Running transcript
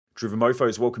Driven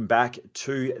Mofos, welcome back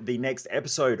to the next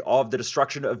episode of The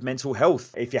Destruction of Mental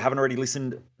Health. If you haven't already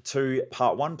listened to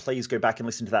part 1, please go back and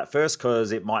listen to that first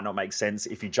because it might not make sense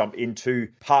if you jump into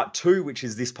part 2, which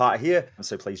is this part here.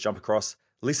 So please jump across,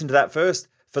 listen to that first.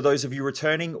 For those of you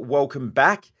returning, welcome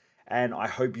back, and I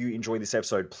hope you enjoy this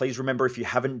episode. Please remember, if you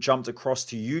haven't jumped across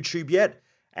to YouTube yet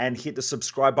and hit the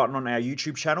subscribe button on our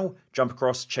YouTube channel, jump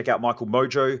across, check out Michael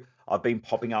Mojo. I've been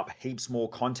popping up heaps more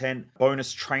content,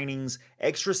 bonus trainings,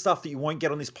 extra stuff that you won't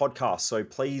get on this podcast. So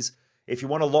please, if you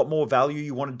want a lot more value,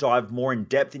 you want to dive more in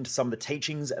depth into some of the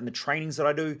teachings and the trainings that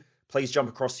I do, please jump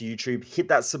across to YouTube, hit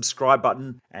that subscribe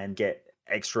button and get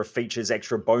extra features,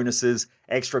 extra bonuses,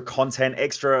 extra content,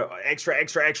 extra.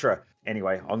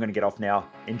 Anyway, I'm going to get off now.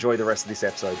 Enjoy the rest of this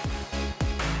episode.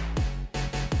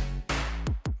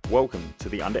 Welcome to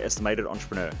The Underestimated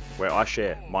Entrepreneur, where I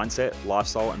share mindset,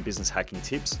 lifestyle, and business hacking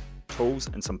tips, tools,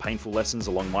 and some painful lessons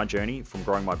along my journey from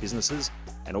growing my businesses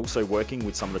and also working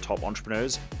with some of the top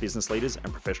entrepreneurs, business leaders,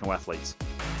 and professional athletes.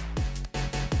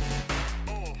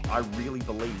 I really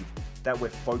believe that we're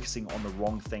focusing on the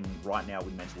wrong thing right now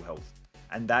with mental health.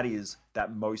 And that is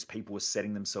that most people are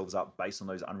setting themselves up based on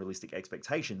those unrealistic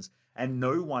expectations. And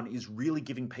no one is really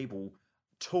giving people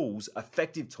tools,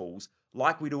 effective tools,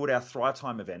 like we do at our Thrive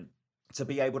Time event, to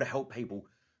be able to help people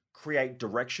create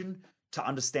direction, to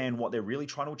understand what they're really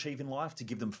trying to achieve in life, to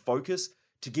give them focus,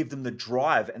 to give them the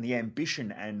drive and the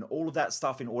ambition and all of that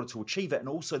stuff in order to achieve it, and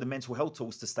also the mental health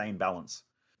tools to stay in balance.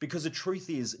 Because the truth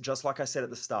is, just like I said at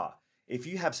the start, if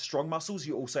you have strong muscles,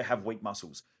 you also have weak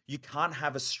muscles. You can't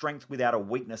have a strength without a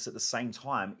weakness at the same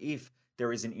time if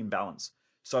there is an imbalance.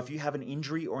 So if you have an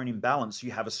injury or an imbalance,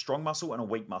 you have a strong muscle and a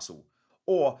weak muscle.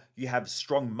 Or you have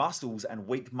strong muscles and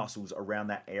weak muscles around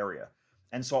that area.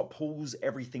 And so it pulls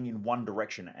everything in one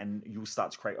direction and you'll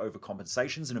start to create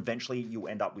overcompensations and eventually you'll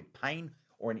end up with pain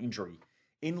or an injury.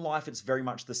 In life, it's very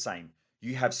much the same.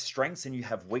 You have strengths and you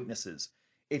have weaknesses.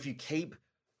 If you keep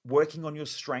working on your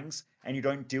strengths and you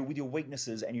don't deal with your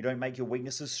weaknesses and you don't make your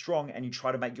weaknesses strong and you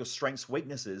try to make your strengths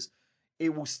weaknesses,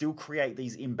 it will still create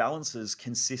these imbalances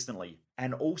consistently.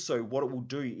 And also what it will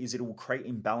do is it will create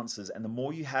imbalances. And the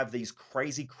more you have these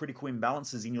crazy critical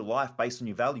imbalances in your life based on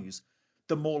your values,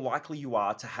 the more likely you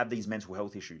are to have these mental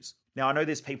health issues. Now, I know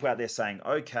there's people out there saying,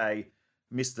 okay,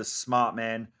 Mr. Smart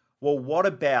Man, well, what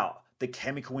about the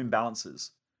chemical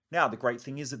imbalances? Now, the great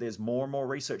thing is that there's more and more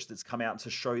research that's come out to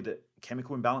show that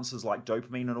chemical imbalances like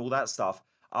dopamine and all that stuff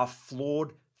are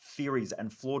flawed theories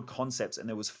and flawed concepts. And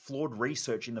there was flawed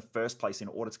research in the first place in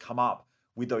order to come up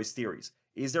with those theories.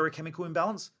 Is there a chemical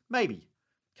imbalance? Maybe.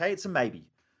 Okay, it's a maybe.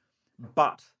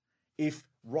 But if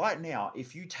right now,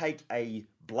 if you take a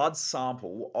blood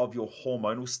sample of your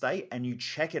hormonal state and you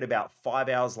check it about 5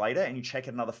 hours later and you check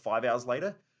it another 5 hours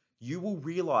later, you will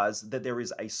realize that there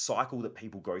is a cycle that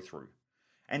people go through.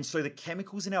 And so the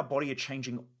chemicals in our body are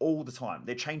changing all the time.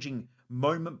 They're changing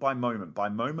moment by moment, by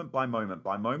moment by moment,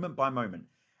 by moment by moment.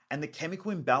 And the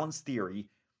chemical imbalance theory,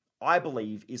 I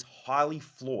believe, is highly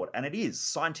flawed. And it is.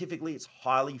 Scientifically, it's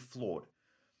highly flawed.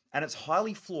 And it's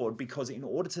highly flawed because in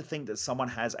order to think that someone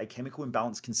has a chemical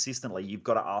imbalance consistently, you've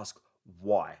got to ask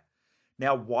why.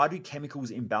 Now, why do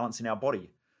chemicals imbalance in our body?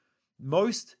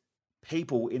 Most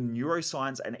people in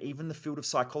neuroscience and even the field of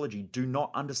psychology do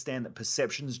not understand that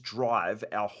perceptions drive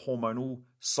our hormonal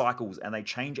cycles and they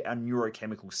change our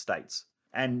neurochemical states.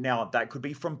 And now that could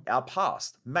be from our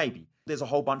past, maybe. There's a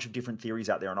whole bunch of different theories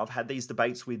out there, and I've had these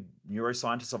debates with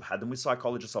neuroscientists, I've had them with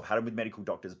psychologists, I've had them with medical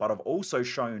doctors, but I've also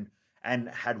shown and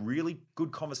had really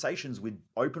good conversations with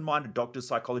open-minded doctors,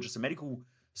 psychologists, and medical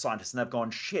scientists, and they've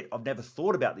gone, shit, I've never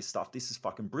thought about this stuff. This is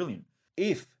fucking brilliant.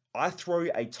 If I throw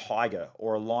a tiger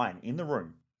or a lion in the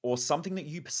room, or something that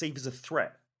you perceive as a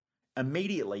threat,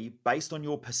 immediately based on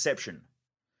your perception.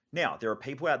 Now, there are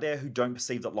people out there who don't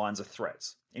perceive that lions are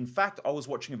threats. In fact, I was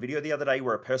watching a video the other day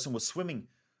where a person was swimming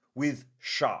with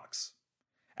sharks.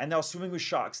 And they were swimming with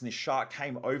sharks, and this shark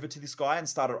came over to this guy and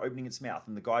started opening its mouth.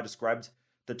 And the guy just grabbed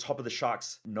the top of the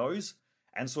shark's nose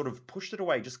and sort of pushed it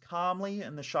away just calmly,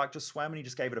 and the shark just swam and he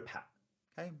just gave it a pat.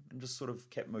 Okay? And just sort of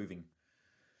kept moving.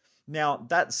 Now,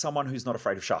 that's someone who's not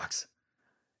afraid of sharks.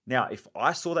 Now, if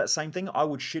I saw that same thing, I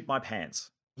would shit my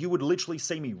pants. You would literally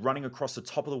see me running across the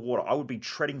top of the water. I would be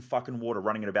treading fucking water,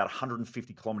 running at about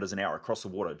 150 kilometers an hour across the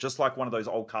water, just like one of those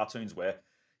old cartoons where,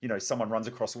 you know, someone runs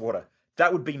across the water.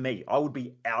 That would be me. I would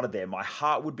be out of there. My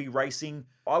heart would be racing.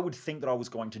 I would think that I was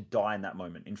going to die in that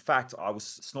moment. In fact, I was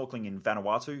snorkeling in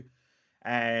Vanuatu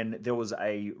and there was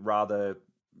a rather,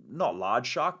 not large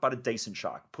shark, but a decent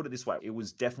shark. Put it this way, it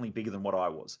was definitely bigger than what I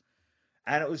was.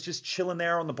 And it was just chilling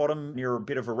there on the bottom near a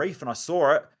bit of a reef, and I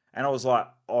saw it And I was like,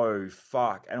 oh,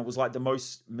 fuck. And it was like the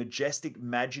most majestic,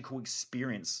 magical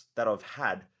experience that I've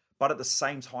had. But at the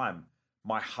same time,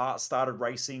 my heart started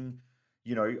racing.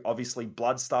 You know, obviously,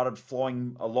 blood started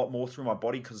flowing a lot more through my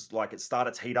body because, like, it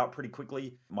started to heat up pretty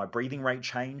quickly. My breathing rate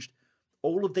changed.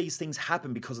 All of these things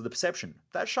happened because of the perception.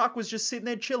 That shark was just sitting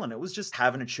there chilling. It was just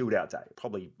having a chilled out day.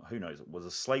 Probably, who knows, it was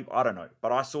asleep. I don't know.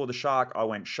 But I saw the shark. I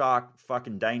went, shark,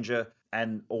 fucking danger.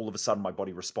 And all of a sudden, my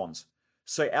body responds.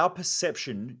 So our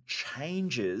perception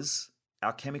changes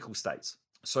our chemical states.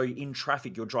 So in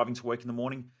traffic, you're driving to work in the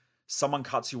morning, someone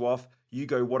cuts you off, you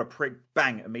go, what a prick,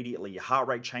 bang, immediately. Your heart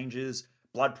rate changes,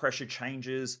 blood pressure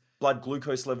changes, blood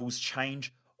glucose levels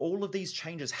change. All of these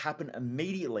changes happen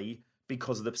immediately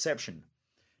because of the perception.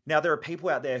 Now, there are people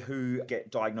out there who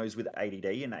get diagnosed with ADD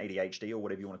and ADHD or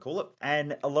whatever you want to call it.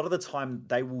 And a lot of the time,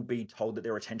 they will be told that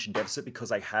they're attention deficit because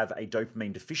they have a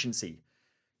dopamine deficiency.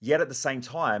 Yet at the same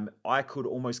time, I could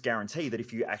almost guarantee that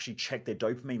if you actually check their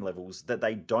dopamine levels, that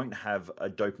they don't have a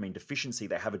dopamine deficiency.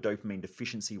 They have a dopamine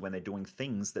deficiency when they're doing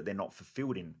things that they're not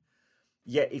fulfilled in.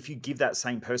 Yet if you give that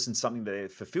same person something that they're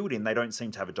fulfilled in, they don't seem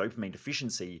to have a dopamine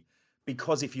deficiency,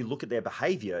 because if you look at their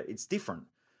behavior, it's different.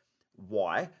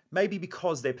 Why? Maybe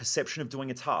because their perception of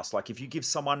doing a task. Like if you give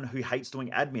someone who hates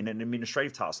doing admin and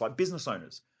administrative tasks, like business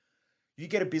owners, you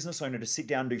get a business owner to sit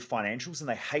down and do financials and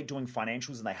they hate doing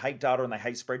financials and they hate data and they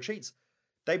hate spreadsheets.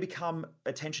 They become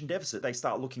attention deficit. They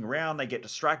start looking around, they get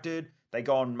distracted, they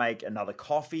go and make another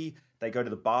coffee, they go to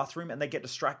the bathroom and they get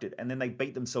distracted, and then they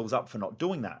beat themselves up for not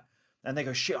doing that. And they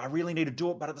go, shit, I really need to do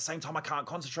it, but at the same time I can't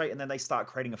concentrate. And then they start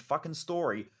creating a fucking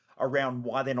story around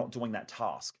why they're not doing that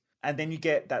task. And then you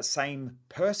get that same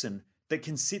person that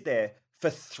can sit there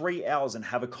for 3 hours and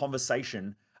have a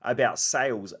conversation about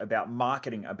sales, about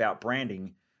marketing, about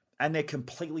branding, and they're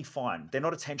completely fine. They're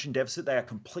not attention deficit. They are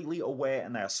completely aware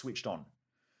and they are switched on.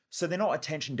 So they're not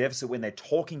attention deficit when they're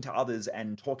talking to others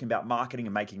and talking about marketing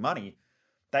and making money.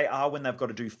 They are when they've got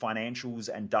to do financials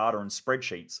and data and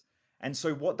spreadsheets. And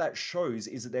so what that shows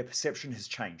is that their perception has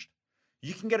changed.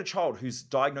 You can get a child who's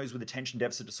diagnosed with attention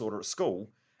deficit disorder at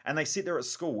school, and they sit there at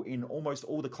school in almost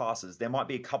all the classes. There might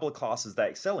be a couple of classes they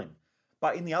excel in,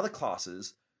 but in the other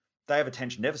classes, they have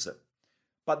attention deficit.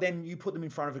 But then you put them in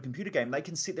front of a computer game, they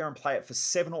can sit there and play it for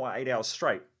 7 or 8 hours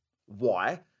straight.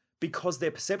 Why? Because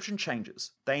their perception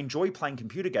changes. They enjoy playing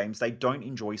computer games, they don't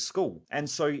enjoy school. And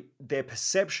so their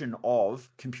perception of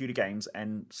computer games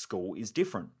and school is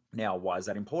different. Now, why is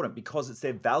that important? Because it's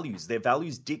their values. Their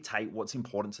values dictate what's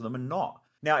important to them and not.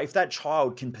 Now, if that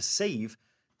child can perceive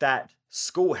that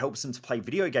school helps them to play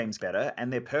video games better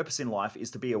and their purpose in life is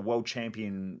to be a world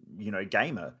champion,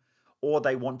 gamer, or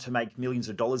they want to make millions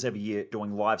of dollars every year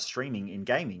doing live streaming in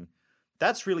gaming,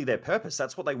 that's really their purpose.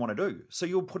 That's what they want to do. So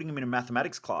you're putting them in a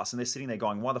mathematics class and they're sitting there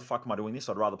going, why the fuck am I doing this?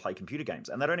 I'd rather play computer games.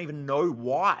 And they don't even know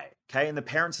why. Okay. And the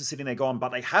parents are sitting there going, but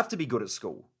they have to be good at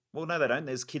school. Well, no, they don't.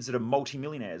 There's kids that are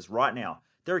multimillionaires right now.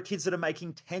 There are kids that are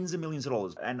making tens of millions of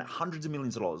dollars and hundreds of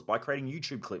millions of dollars by creating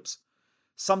YouTube clips.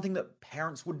 Something that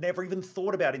parents would never even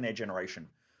thought about in their generation.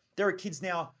 There are kids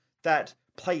now that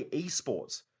play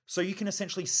esports. So you can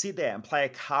essentially sit there and play a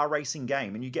car racing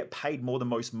game and you get paid more than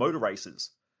most motor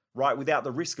racers, right? Without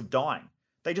the risk of dying.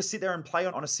 They just sit there and play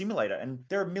on a simulator, and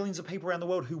there are millions of people around the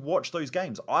world who watch those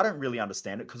games. I don't really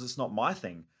understand it because it's not my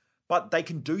thing, but they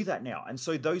can do that now. And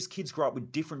so those kids grow up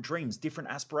with different dreams, different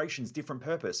aspirations, different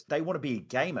purpose. They want to be a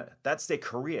gamer. That's their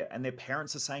career. And their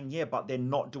parents are saying, yeah, but they're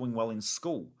not doing well in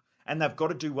school. And they've got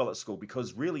to do well at school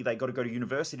because really they got to go to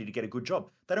university to get a good job.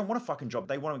 They don't want a fucking job.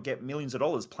 They want to get millions of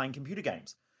dollars playing computer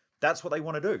games. That's what they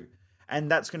want to do. And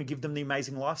that's going to give them the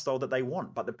amazing lifestyle that they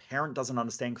want. But the parent doesn't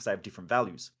understand because they have different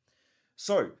values.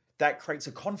 So that creates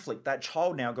a conflict. That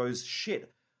child now goes,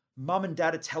 shit, mum and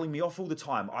dad are telling me off all the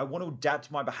time. I want to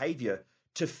adapt my behavior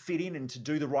to fit in and to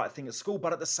do the right thing at school.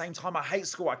 But at the same time, I hate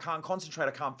school. I can't concentrate.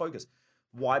 I can't focus.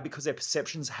 Why? Because their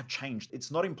perceptions have changed.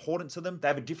 It's not important to them. They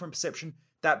have a different perception.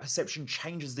 That perception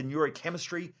changes the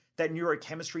neurochemistry. That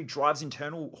neurochemistry drives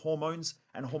internal hormones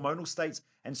and hormonal states.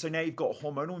 And so now you've got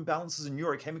hormonal imbalances and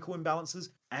neurochemical imbalances.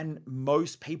 And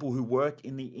most people who work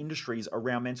in the industries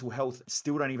around mental health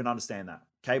still don't even understand that.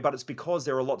 Okay, but it's because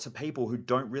there are lots of people who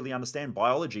don't really understand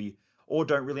biology or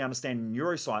don't really understand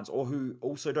neuroscience or who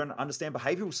also don't understand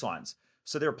behavioral science.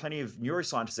 So there are plenty of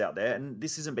neuroscientists out there, and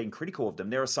this isn't being critical of them.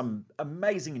 There are some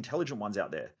amazing, intelligent ones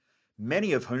out there,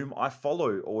 many of whom I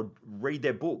follow or read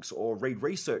their books or read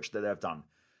research that they've done.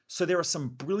 So there are some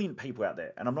brilliant people out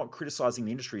there, and I'm not criticizing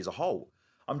the industry as a whole.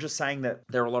 I'm just saying that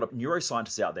there are a lot of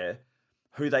neuroscientists out there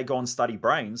who they go and study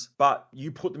brains, but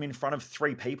you put them in front of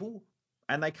 3 people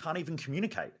and they can't even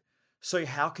communicate. So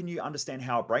how can you understand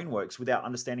how a brain works without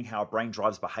understanding how a brain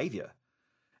drives behavior?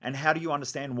 And how do you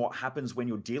understand what happens when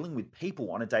you're dealing with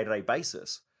people on a day-to-day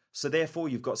basis? So therefore,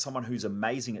 you've got someone who's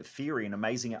amazing at theory and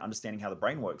amazing at understanding how the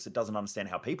brain works. It doesn't understand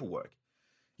how people work.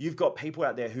 You've got people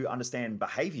out there who understand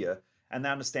behavior and they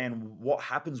understand what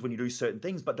happens when you do certain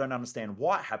things, but don't understand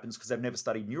why it happens because they've never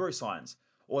studied neuroscience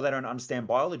or they don't understand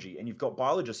biology. And you've got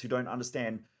biologists who don't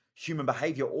understand human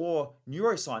behavior or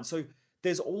neuroscience. So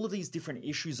there's all of these different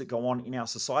issues that go on in our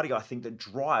society, I think, that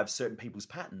drive certain people's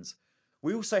patterns.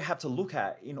 We also have to look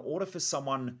at, in order for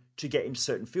someone to get into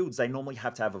certain fields, they normally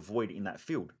have to have a void in that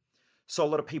field. So a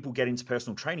lot of people get into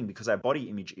personal training because they have body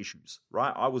image issues,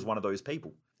 right? I was one of those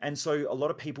people. And so a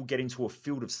lot of people get into a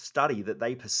field of study that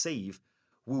they perceive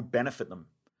will benefit them.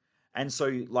 And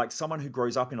so like someone who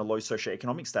grows up in a low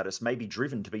socioeconomic status may be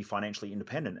driven to be financially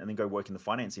independent and then go work in the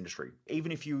finance industry.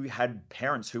 Even if you had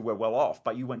parents who were well off,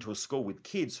 but you went to a school with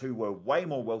kids who were way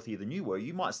more wealthier than you were,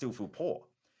 you might still feel poor.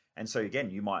 And so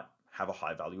again, you might have a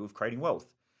high value of creating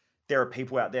wealth. There are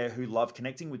people out there who love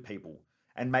connecting with people.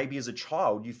 And maybe as a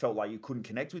child, you felt like you couldn't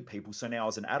connect with people. So now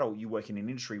as an adult, you work in an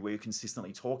industry where you're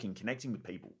consistently talking, connecting with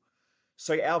people.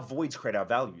 So our voids create our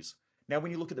values. Now,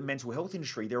 when you look at the mental health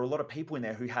industry, there are a lot of people in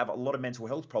there who have a lot of mental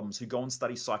health problems who go and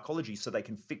study psychology so they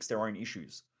can fix their own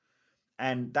issues.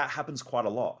 And that happens quite a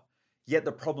lot. Yet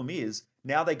the problem is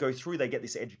now they go through, they get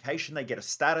this education, they get a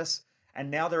status,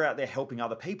 and now they're out there helping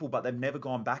other people, but they've never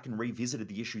gone back and revisited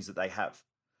the issues that they have.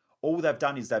 All they've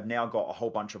done is they've now got a whole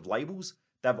bunch of labels.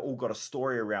 They've all got a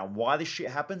story around why this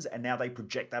shit happens, and now they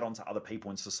project that onto other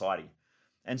people in society.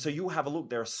 And so you'll have a look,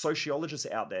 there are sociologists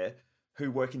out there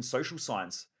who work in social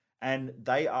science, and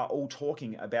they are all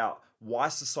talking about why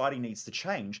society needs to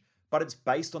change, but it's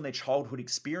based on their childhood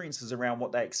experiences around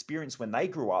what they experienced when they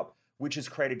grew up, which has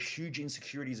created huge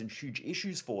insecurities and huge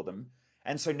issues for them.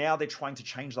 And so now they're trying to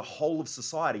change the whole of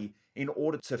society in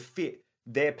order to fit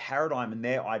their paradigm and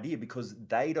their idea, because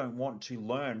they don't want to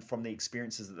learn from the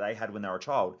experiences that they had when they were a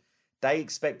child. They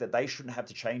expect that they shouldn't have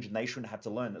to change and they shouldn't have to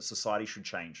learn, that society should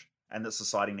change and that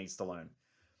society needs to learn.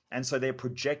 And so they're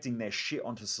projecting their shit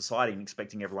onto society and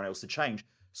expecting everyone else to change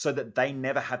so that they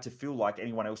never have to feel like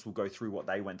anyone else will go through what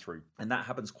they went through. And that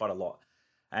happens quite a lot.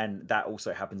 And that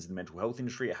also happens in the mental health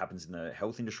industry. It happens in the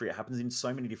health industry. It happens in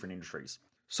so many different industries.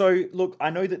 So look, I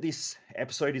know that this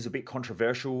episode is a bit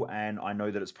controversial, and I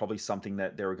know that it's probably something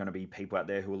that there are going to be people out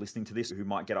there who are listening to this who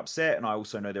might get upset. And I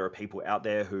also know there are people out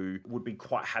there who would be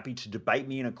quite happy to debate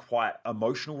me and are quite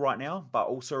emotional right now. But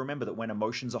also remember that when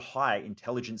emotions are high,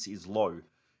 intelligence is low.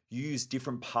 You use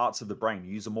different parts of the brain.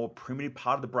 You use a more primitive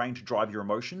part of the brain to drive your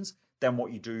emotions than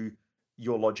what you do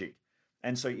your logic.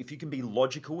 And so if you can be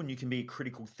logical and you can be a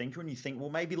critical thinker and you think,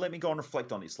 well, maybe let me go and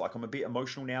reflect on this. Like, I'm a bit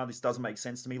emotional now. This doesn't make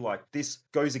sense to me. Like, this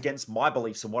goes against my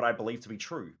beliefs and what I believe to be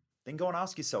true. Then go and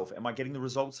ask yourself, am I getting the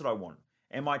results that I want?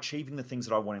 Am I achieving the things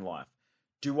that I want in life?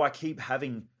 Do I keep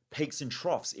having peaks and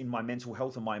troughs in my mental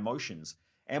health and my emotions?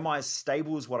 Am I as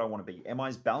stable as what I want to be? Am I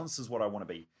as balanced as what I want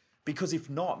to be? Because if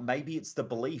not, maybe it's the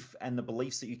belief and the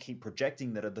beliefs that you keep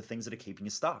projecting that are the things that are keeping you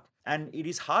stuck. And it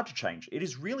is hard to change. It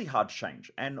is really hard to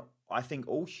change. And I think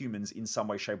all humans in some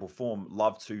way, shape or form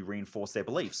love to reinforce their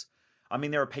beliefs. I mean,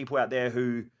 there are people out there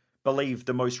who believe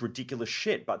the most ridiculous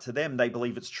shit, but to them, they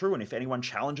believe it's true. And if anyone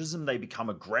challenges them, they become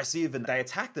aggressive and they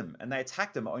attack them. And they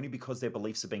attack them only because their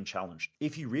beliefs are being challenged.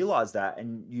 If you realize that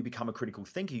and you become a critical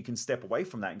thinker, you can step away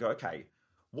from that and go, okay,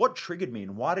 what triggered me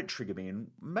and why did it trigger me? And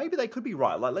maybe they could be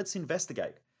right. Like, let's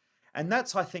investigate. And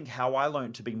that's, I think, how I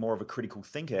learned to be more of a critical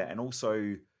thinker, and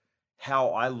also how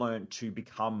I learned to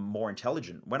become more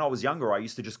intelligent. When I was younger, I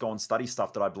used to just go and study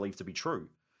stuff that I believed to be true.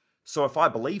 So if I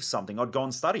believed something, I'd go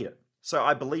and study it. So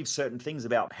I believed certain things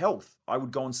about health. I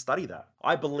would go and study that.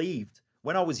 I believed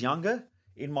when I was younger,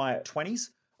 in my 20s,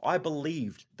 I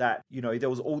believed that, there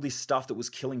was all this stuff that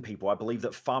was killing people. I believed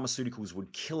that pharmaceuticals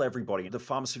would kill everybody. The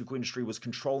pharmaceutical industry was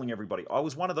controlling everybody. I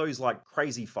was one of those like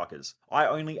crazy fuckers. I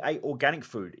only ate organic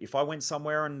food. If I went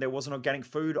somewhere and there wasn't organic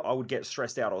food, I would get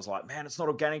stressed out. I was like, man, it's not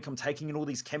organic. I'm taking in all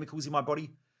these chemicals in my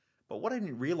body. But what I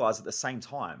didn't realize at the same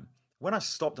time, when I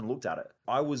stopped and looked at it,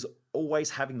 I was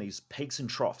always having these peaks and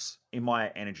troughs in my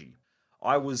energy.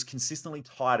 I was consistently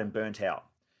tired and burnt out.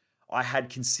 I had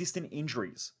consistent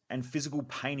injuries and physical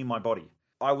pain in my body.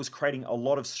 I was creating a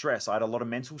lot of stress. I had a lot of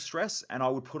mental stress, and I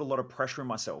would put a lot of pressure on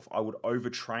myself. I would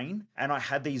overtrain, and I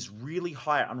had these really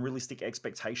high, unrealistic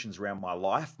expectations around my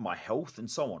life, my health, and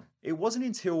so on. It wasn't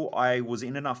until I was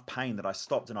in enough pain that I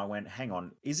stopped and I went, hang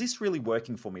on, is this really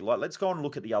working for me? Like, let's go and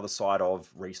look at the other side of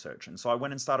research. And so I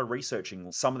went and started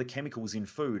researching some of the chemicals in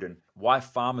food and why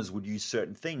farmers would use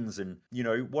certain things, and,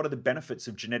 what are the benefits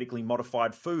of genetically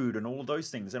modified food and all of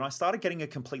those things. And I started getting a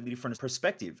completely different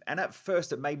perspective. And at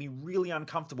first it made me really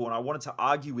uncomfortable, and I wanted to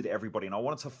argue with everybody and I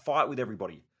wanted to fight with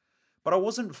everybody. But I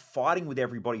wasn't fighting with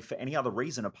everybody for any other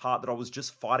reason apart that I was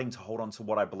just fighting to hold on to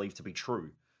what I believed to be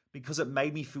true because it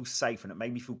made me feel safe and it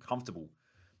made me feel comfortable.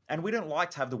 And we don't like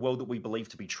to have the world that we believe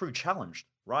to be true challenged,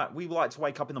 right? We like to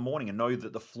wake up in the morning and know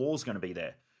that the floor's going to be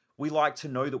there. We like to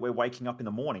know that we're waking up in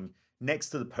the morning next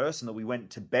to the person that we went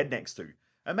to bed next to.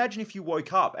 Imagine if you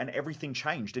woke up and everything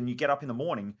changed and you get up in the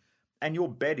morning and your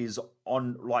bed is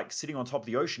on, like, sitting on top of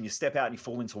the ocean, you step out and you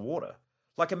fall into water.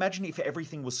 Like, imagine if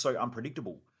everything was so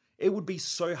unpredictable. It would be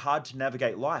so hard to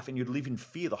navigate life and you'd live in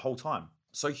fear the whole time.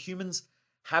 So humans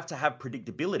have to have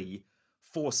predictability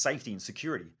for safety and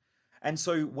security. And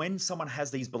so when someone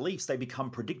has these beliefs, they become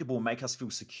predictable and make us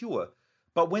feel secure.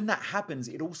 But when that happens,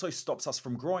 it also stops us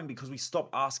from growing because we stop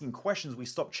asking questions, we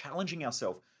stop challenging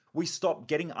ourselves, we stop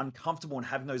getting uncomfortable and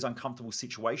having those uncomfortable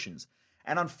situations.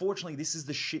 And unfortunately, this is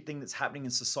the shit thing that's happening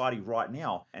in society right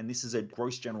now. And this is a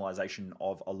gross generalization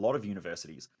of a lot of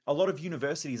universities. A lot of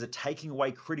universities are taking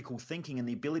away critical thinking and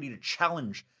the ability to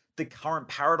challenge the current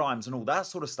paradigms and all that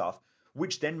sort of stuff,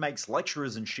 which then makes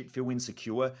lecturers and shit feel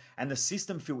insecure and the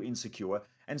system feel insecure.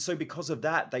 And so because of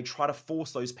that, they try to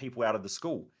force those people out of the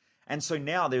school. And so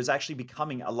now there's actually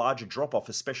becoming a larger drop-off,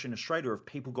 especially in Australia, of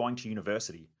people going to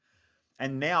university.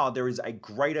 And now there is a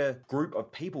greater group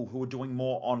of people who are doing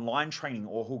more online training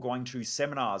or who are going to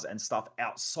seminars and stuff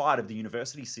outside of the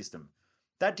university system.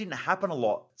 That didn't happen a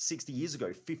lot 60 years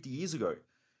ago, 50 years ago,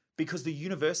 because the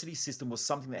university system was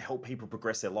something that helped people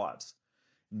progress their lives.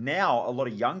 Now, a lot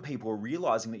of young people are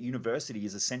realizing that university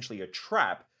is essentially a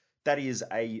trap that is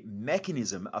a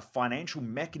mechanism, a financial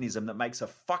mechanism that makes a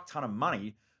fuck ton of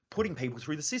money putting people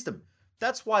through the system.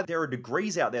 That's why there are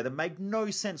degrees out there that make no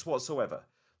sense whatsoever.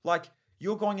 Like,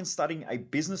 you're going and studying a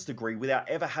business degree without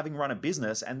ever having run a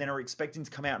business and then are expecting to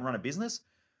come out and run a business.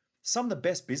 Some of the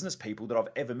best business people that I've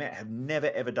ever met have never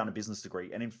ever done a business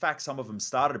degree. And in fact, some of them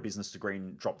started a business degree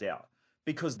and dropped out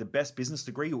because the best business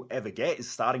degree you'll ever get is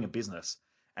starting a business.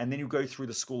 And then you go through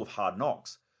the school of hard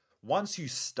knocks. Once you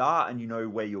start and you know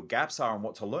where your gaps are and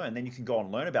what to learn, then you can go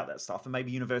and learn about that stuff and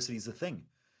maybe university is the thing.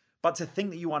 But to think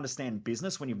that you understand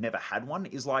business when you've never had one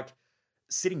is like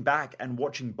sitting back and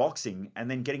watching boxing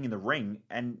and then getting in the ring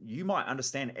and you might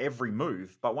understand every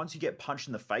move, but once you get punched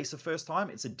in the face the first time,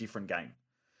 it's a different game.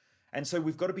 And so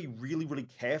we've got to be really, really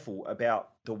careful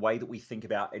about the way that we think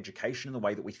about education and the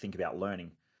way that we think about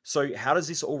learning. So how does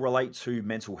this all relate to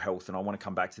mental health? And I want to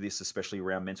come back to this, especially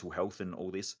around mental health and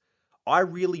all this. I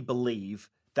really believe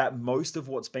that most of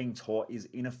what's being taught is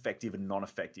ineffective and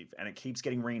non-effective, and it keeps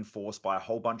getting reinforced by a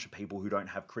whole bunch of people who don't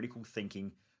have critical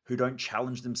thinking, who don't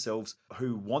challenge themselves,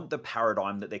 who want the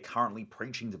paradigm that they're currently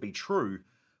preaching to be true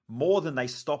more than they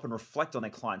stop and reflect on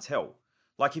their clientele.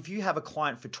 Like if you have a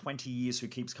client for 20 years who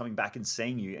keeps coming back and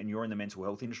seeing you and you're in the mental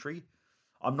health industry,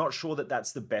 I'm not sure that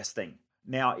that's the best thing.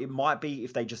 Now, it might be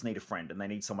if they just need a friend and they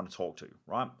need someone to talk to,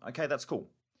 right? Okay, that's cool.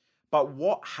 But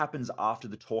what happens after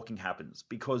the talking happens?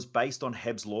 Because based on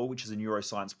Hebb's law, which is a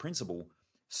neuroscience principle,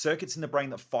 circuits in the brain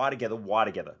that fire together wire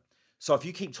together. So if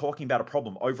you keep talking about a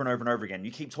problem over and over and over again,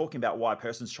 you keep talking about why a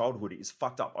person's childhood is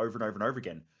fucked up over and over and over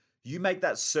again, you make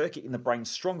that circuit in the brain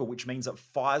stronger, which means it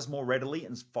fires more readily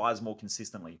and fires more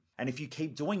consistently. And if you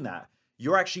keep doing that,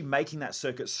 you're actually making that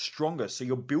circuit stronger. So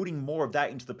you're building more of that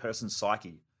into the person's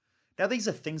psyche. Now, these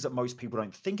are things that most people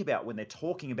don't think about when they're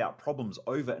talking about problems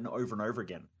over and over and over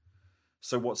again.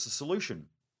 So what's the solution?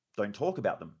 Don't talk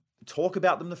about them. Talk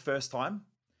about them the first time,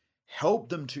 help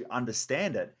them to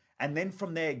understand it, and then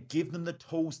from there, give them the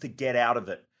tools to get out of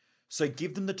it. So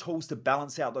give them the tools to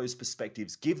balance out those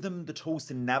perspectives, give them the tools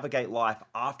to navigate life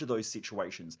after those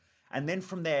situations. And then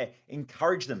from there,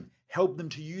 encourage them, help them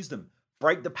to use them,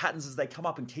 break the patterns as they come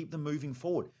up and keep them moving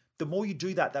forward. The more you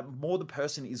do that, the more the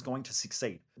person is going to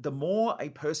succeed. The more a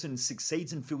person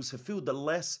succeeds and feels fulfilled, the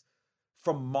less,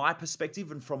 from my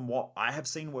perspective and from what I have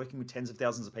seen working with tens of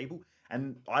thousands of people,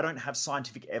 and I don't have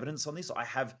scientific evidence on this, I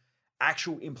have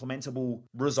actual implementable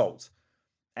results.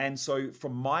 And so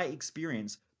from my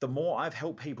experience, the more I've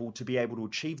helped people to be able to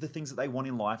achieve the things that they want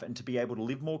in life and to be able to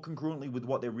live more congruently with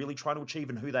what they're really trying to achieve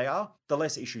and who they are, the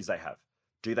less issues they have.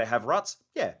 Do they have ruts?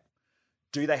 Yeah.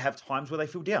 Do they have times where they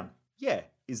feel down? Yeah.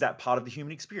 Is that part of the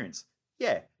human experience?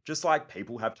 Yeah. Just like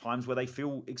people have times where they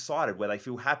feel excited, where they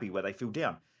feel happy, where they feel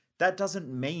down. That doesn't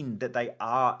mean that they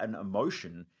are an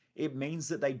emotion. It means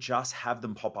that they just have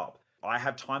them pop up. I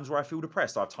have times where I feel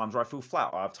depressed. I have times where I feel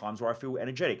flat. I have times where I feel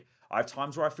energetic. I have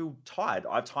times where I feel tired.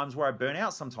 I have times where I burn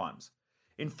out sometimes.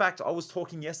 In fact, I was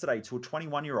talking yesterday to a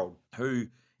 21-year-old who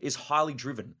is highly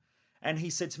driven. And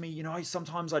he said to me,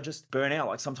 sometimes I just burn out.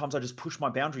 Like sometimes I just push my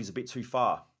boundaries a bit too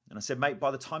far. And I said, mate, by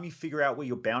the time you figure out where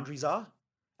your boundaries are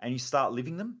and you start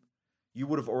living them, you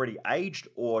would have already aged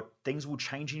or things will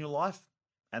change in your life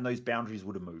and those boundaries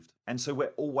would have moved. And so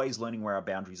we're always learning where our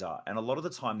boundaries are. And a lot of the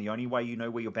time, the only way you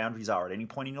know where your boundaries are at any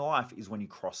point in your life is when you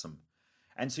cross them.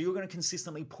 And so you're going to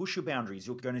consistently push your boundaries.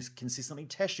 You're going to consistently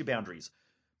test your boundaries.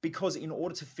 Because in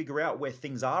order to figure out where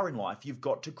things are in life, you've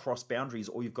got to cross boundaries,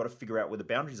 or you've got to figure out where the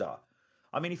boundaries are.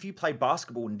 I mean, if you played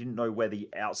basketball and didn't know where the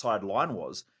outside line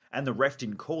was and the ref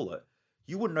didn't call it,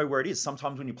 you wouldn't know where it is.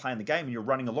 Sometimes when you're playing the game and you're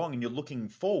running along and you're looking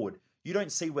forward, you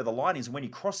don't see where the line is. And when you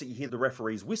cross it, you hear the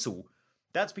referee's whistle.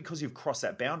 That's because you've crossed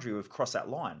that boundary or you've crossed that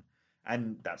line.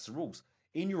 And that's the rules.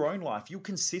 In your own life, you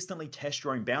consistently test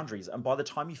your own boundaries. And by the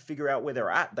time you figure out where they're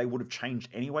at, they would have changed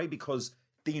anyway, because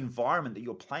the environment that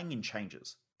you're playing in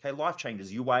changes. Okay, life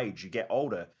changes, you age, you get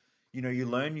older, you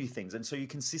learn new things. And so you're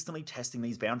consistently testing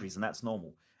these boundaries, and that's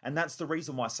normal. And that's the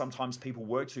reason why sometimes people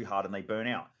work too hard and they burn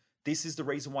out. This is the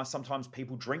reason why sometimes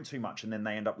people drink too much and then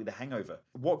they end up with a hangover.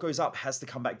 What goes up has to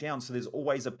come back down. So there's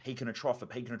always a peak and a trough, a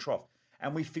peak and a trough.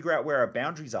 And we figure out where our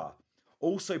boundaries are.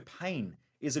 Also, pain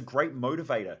is a great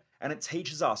motivator, and it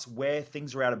teaches us where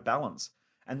things are out of balance.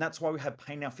 And that's why we have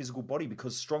pain in our physical body,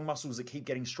 because strong muscles that keep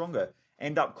getting stronger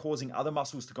end up causing other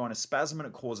muscles to go in a spasm, and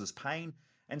it causes pain.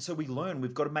 And so we learn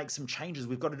we've got to make some changes.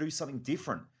 We've got to do something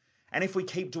different. And if we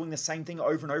keep doing the same thing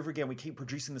over and over again, we keep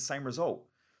producing the same result.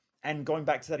 And going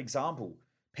back to that example,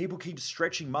 people keep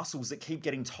stretching muscles that keep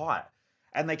getting tight,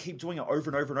 and they keep doing it over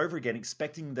and over and over again,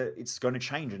 expecting that it's going to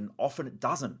change. And often it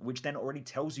doesn't, which then already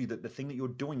tells you that the thing that you're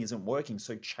doing isn't working.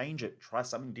 So change it, try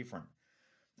something different.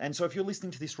 And so if you're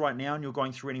listening to this right now and you're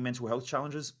going through any mental health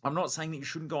challenges, I'm not saying that you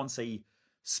shouldn't go and see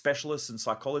specialists and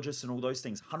psychologists and all those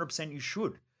things. 100% you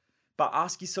should. But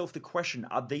ask yourself the question,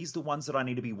 are these the ones that I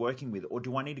need to be working with? Or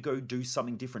do I need to go do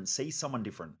something different, see someone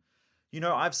different?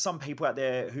 I have some people out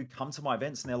there who come to my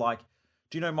events and they're like,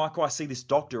 do you know, Michael, I see this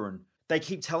doctor and they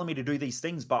keep telling me to do these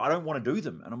things, but I don't want to do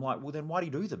them. And I'm like, well, then why do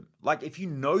you do them? Like, if you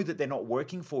know that they're not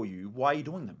working for you, why are you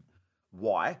doing them?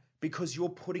 Why? Because you're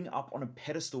putting up on a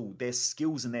pedestal their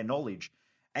skills and their knowledge,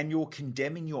 and you're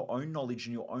condemning your own knowledge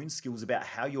and your own skills about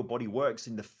how your body works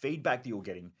and the feedback that you're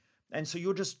getting. And so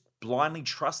you're just blindly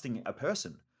trusting a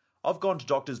person. I've gone to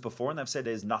doctors before and they've said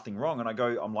there's nothing wrong. And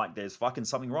I'm like, there's fucking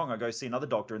something wrong. I go see another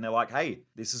doctor and they're like, hey,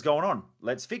 this is going on.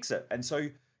 Let's fix it. And so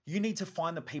you need to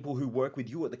find the people who work with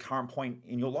you at the current point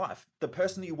in your life. The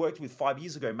person that you worked with 5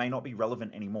 years ago may not be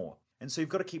relevant anymore. And so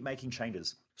you've got to keep making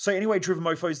changes. So anyway, Driven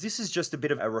Mofos, this is just a bit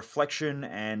of a reflection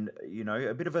and,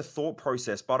 a bit of a thought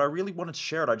process, but I really wanted to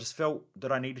share it. I just felt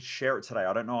that I needed to share it today.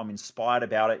 I don't know, I'm inspired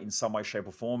about it in some way, shape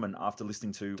or form. And after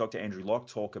listening to Dr. Andrew Locke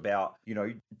talk about,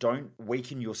 don't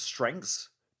weaken your strengths,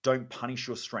 don't punish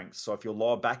your strengths. So if your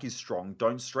lower back is strong,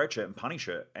 don't stretch it and punish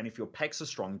it. And if your pecs are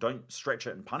strong, don't stretch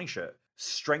it and punish it.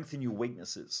 Strengthen your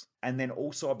weaknesses. And then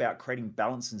also about creating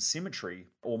balance and symmetry,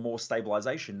 or more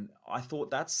stabilization. I thought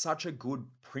that's such a good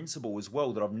principle as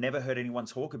well that I've never heard anyone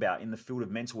talk about in the field of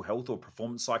mental health or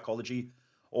performance psychology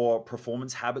or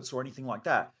performance habits or anything like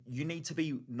that. You need to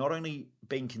be not only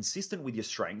being consistent with your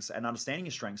strengths and understanding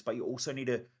your strengths, but you also need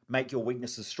to make your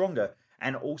weaknesses stronger,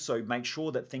 and also make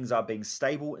sure that things are being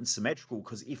stable and symmetrical,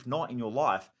 because if not in your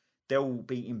life, there will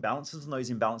be imbalances, and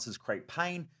those imbalances create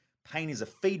pain. Pain is a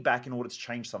feedback in order to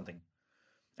change something.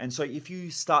 And so if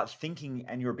you start thinking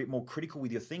and you're a bit more critical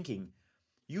with your thinking,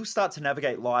 you'll start to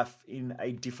navigate life in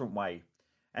a different way.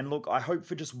 And look, I hope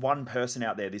for just one person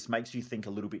out there, this makes you think a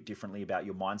little bit differently about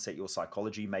your mindset, your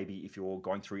psychology. Maybe if you're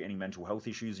going through any mental health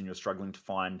issues and you're struggling to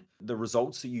find the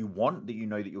results that you want, that you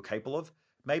know that you're capable of,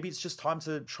 maybe it's just time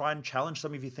to try and challenge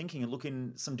some of your thinking and look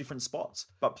in some different spots.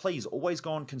 But please always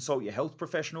go and consult your health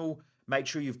professional. Make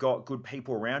sure you've got good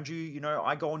people around you.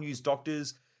 I go and use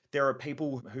doctors. There are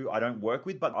people who I don't work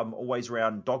with, but I'm always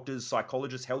around doctors,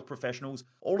 psychologists, health professionals,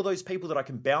 all of those people that I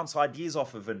can bounce ideas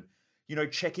off of and,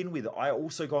 check in with. I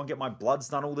also go and get my bloods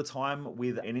done all the time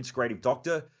with an integrative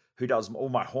doctor who does all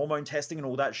my hormone testing and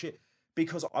all that shit,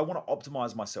 because I want to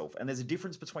optimize myself. And there's a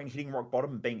difference between hitting rock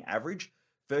bottom and being average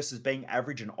versus being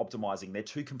average and optimizing. They're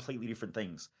two completely different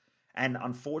things. And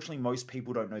unfortunately, most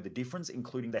people don't know the difference,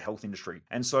 including the health industry.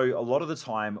 And so a lot of the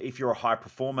time, if you're a high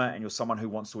performer and you're someone who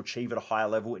wants to achieve at a higher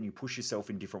level and you push yourself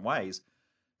in different ways,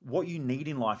 what you need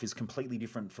in life is completely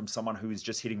different from someone who is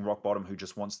just hitting rock bottom, who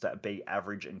just wants to be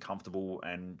average and comfortable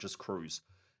and just cruise.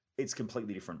 It's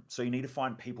completely different. So you need to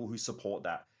find people who support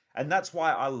that. And that's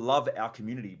why I love our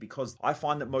community, because I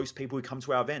find that most people who come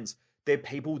to our events, they're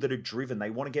people that are driven. They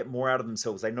want to get more out of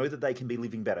themselves. They know that they can be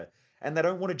living better. And they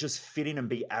don't want to just fit in and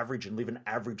be average and live an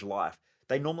average life.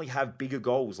 They normally have bigger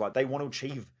goals. Like they want to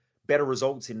achieve better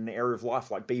results in an area of life,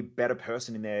 like be a better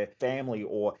person in their family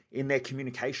or in their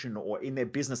communication or in their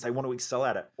business. They want to excel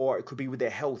at it, or it could be with their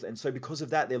health. And so because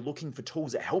of that, they're looking for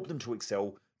tools that help them to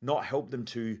excel not help them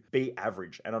to be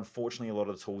average. And unfortunately, a lot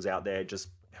of the tools out there just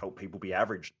help people be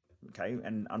average. Okay.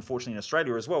 And unfortunately, in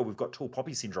Australia as well, we've got tall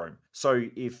poppy syndrome. So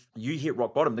if you hit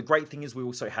rock bottom, the great thing is we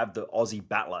also have the Aussie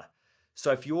battler.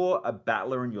 So if you're a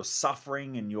battler and you're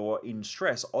suffering and you're in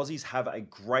stress, Aussies have a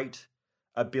great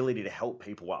ability to help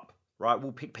people up, right?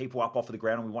 We'll pick people up off of the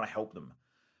ground and we want to help them.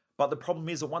 But the problem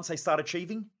is that once they start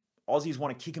achieving, Aussies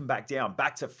want to kick them back down,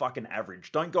 back to fucking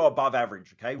average. Don't go above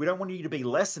average, okay? We don't want you to be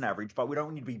less than average, but we don't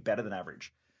want you to be better than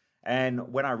average.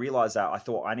 And when I realized that, I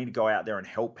thought I need to go out there and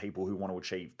help people who want to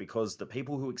achieve, because the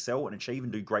people who excel and achieve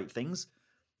and do great things,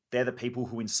 they're the people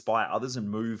who inspire others and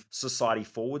move society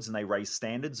forwards, and they raise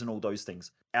standards and all those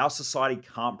things. Our society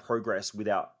can't progress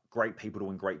without great people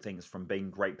doing great things, from being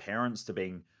great parents to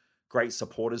being great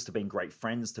supporters to being great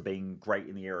friends to being great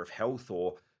in the area of health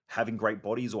or having great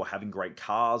bodies or having great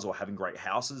cars or having great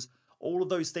houses. All of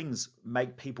those things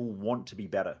make people want to be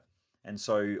better. And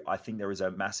so I think there is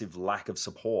a massive lack of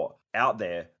support out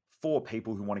there for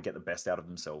people who want to get the best out of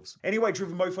themselves. Anyway,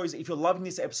 Driven Mofos, if you're loving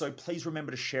this episode, please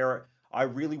remember to share it. I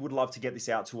really would love to get this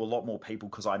out to a lot more people,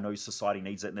 because I know society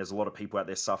needs it and there's a lot of people out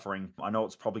there suffering. I know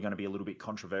it's probably going to be a little bit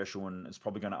controversial and it's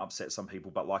probably going to upset some people,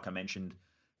 but like I mentioned,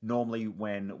 normally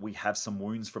when we have some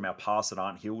wounds from our past that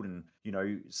aren't healed and, you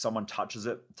know, someone touches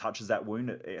that wound,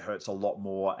 it hurts a lot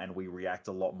more and we react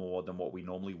a lot more than what we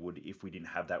normally would if we didn't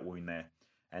have that wound there.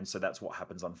 And so that's what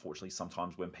happens, unfortunately,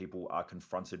 sometimes when people are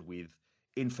confronted with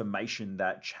information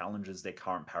that challenges their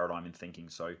current paradigm in thinking.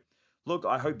 So look,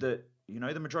 I hope that, you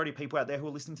know, the majority of people out there who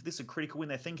are listening to this are critical in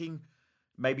their thinking.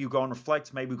 Maybe you'll go and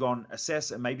reflect, maybe you'll go and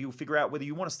assess, and maybe you'll figure out whether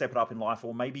you want to step it up in life,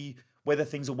 or maybe whether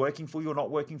things are working for you or not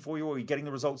working for you, or you're getting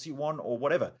the results you want, or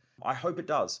whatever. I hope it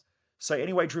does. So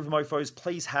anyway, Driven Mofos,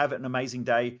 please have an amazing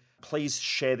day. Please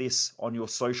share this on your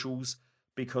socials,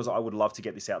 because I would love to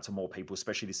get this out to more people,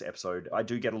 especially this episode. I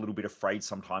do get a little bit afraid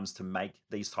sometimes to make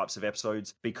these types of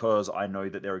episodes, because I know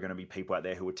that there are going to be people out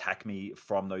there who attack me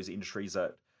from those industries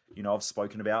that, you know, I've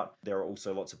spoken about. There are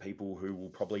also lots of people who will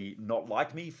probably not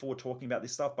like me for talking about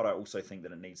this stuff, but I also think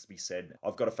that it needs to be said.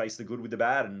 I've got to face the good with the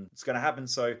bad, and it's going to happen.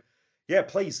 So yeah,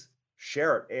 please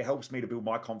share it. It helps me to build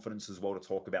my confidence as well to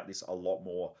talk about this a lot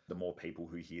more. The more people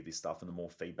who hear this stuff and the more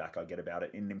feedback I get about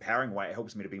it in an empowering way, it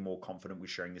helps me to be more confident with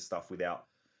sharing this stuff without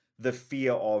the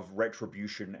fear of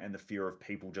retribution and the fear of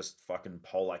people just fucking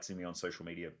poleaxing me on social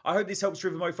media. I hope this helps,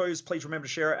 Driven Mofos. Please remember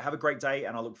to share it. Have a great day,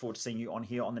 and I look forward to seeing you on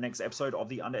here on the next episode of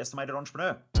The Underestimated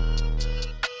Entrepreneur.